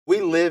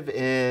live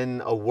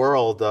in a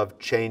world of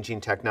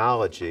changing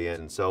technology,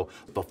 and so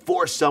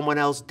before someone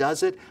else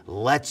does it,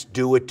 let's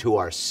do it to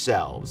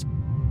ourselves.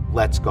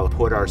 Let's go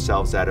put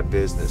ourselves out of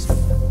business.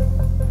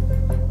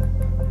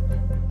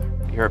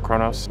 Here at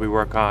Kronos, we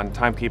work on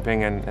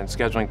timekeeping and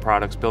scheduling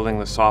products, building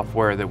the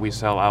software that we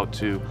sell out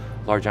to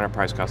large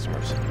enterprise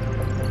customers.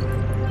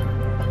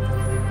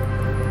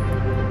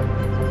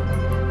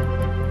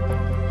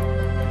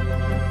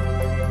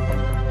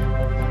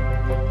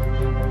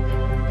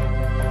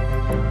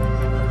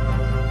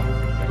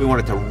 We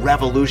wanted to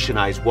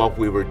revolutionize what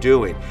we were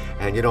doing.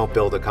 And you don't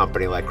build a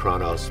company like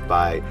Kronos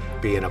by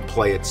being a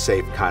play it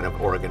safe kind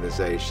of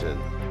organization.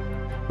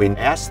 We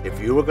asked,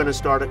 if you were going to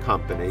start a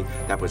company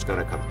that was going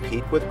to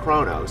compete with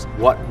Kronos,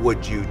 what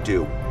would you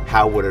do?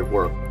 How would it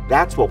work?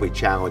 That's what we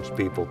challenged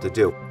people to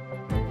do.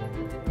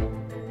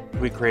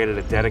 We created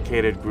a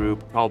dedicated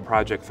group called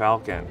Project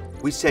Falcon.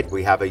 We said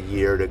we have a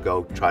year to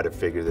go try to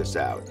figure this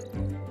out.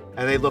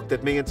 And they looked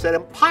at me and said,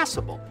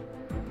 impossible.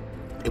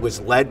 It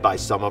was led by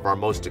some of our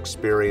most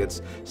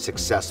experienced,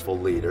 successful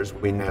leaders.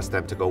 We asked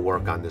them to go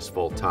work on this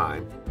full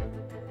time.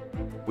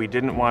 We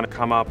didn't want to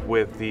come up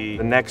with the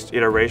next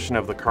iteration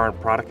of the current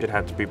product. It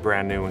had to be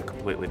brand new and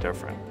completely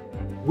different.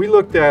 We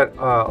looked at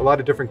a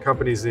lot of different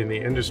companies in the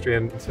industry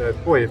and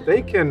said, boy, if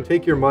they can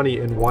take your money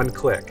in one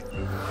click,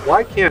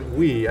 why can't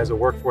we, as a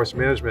workforce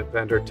management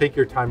vendor, take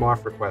your time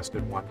off request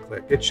in one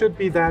click? It should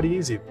be that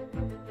easy.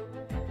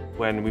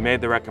 When we made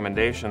the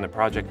recommendation that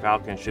Project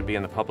Falcon should be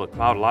in the public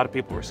cloud, a lot of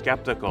people were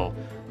skeptical.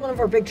 One of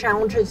our big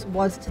challenges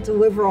was to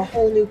deliver a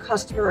whole new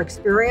customer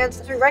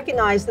experience. We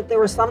recognized that there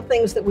were some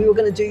things that we were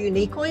going to do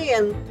uniquely,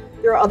 and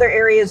there are other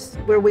areas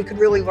where we could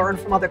really learn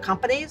from other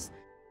companies.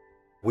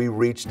 We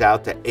reached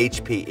out to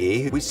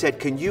HPE. We said,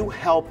 can you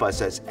help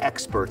us as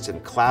experts in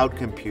cloud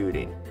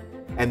computing?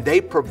 And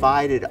they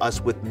provided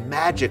us with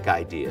magic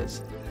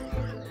ideas.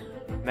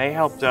 They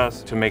helped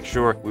us to make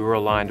sure we were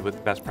aligned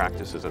with best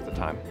practices at the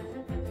time.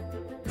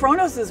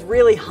 Kronos is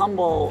really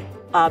humble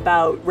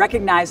about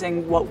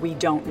recognizing what we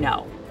don't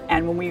know.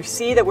 And when we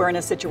see that we're in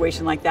a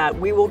situation like that,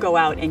 we will go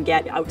out and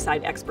get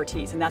outside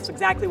expertise. And that's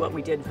exactly what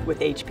we did with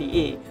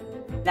HPE.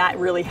 That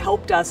really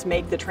helped us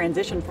make the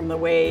transition from the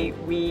way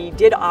we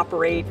did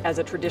operate as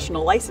a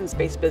traditional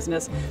license-based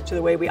business to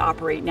the way we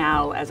operate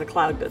now as a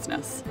cloud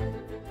business.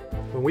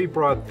 When we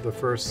brought the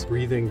first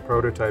breathing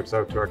prototypes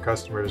out to our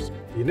customers,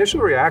 the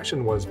initial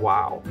reaction was,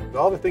 wow.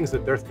 All the things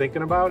that they're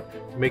thinking about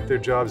to make their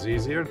jobs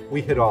easier,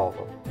 we hit all of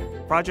them.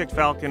 Project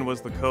Falcon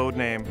was the code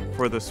name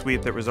for the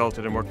suite that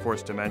resulted in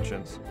Workforce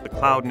Dimensions, the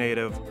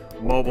cloud-native,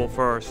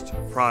 mobile-first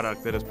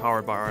product that is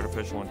powered by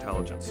artificial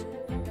intelligence.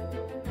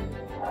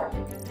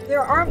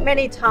 There aren't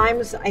many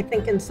times, I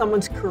think, in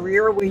someone's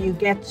career where you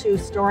get to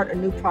start a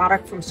new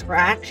product from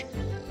scratch.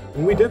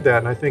 And we did that,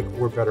 and I think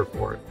we're better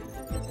for it.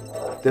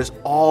 There's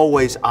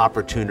always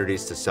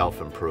opportunities to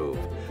self-improve.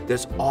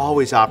 There's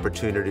always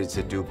opportunities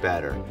to do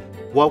better.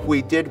 What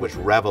we did was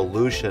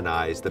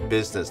revolutionize the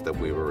business that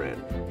we were in,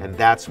 and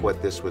that's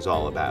what this was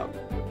all about.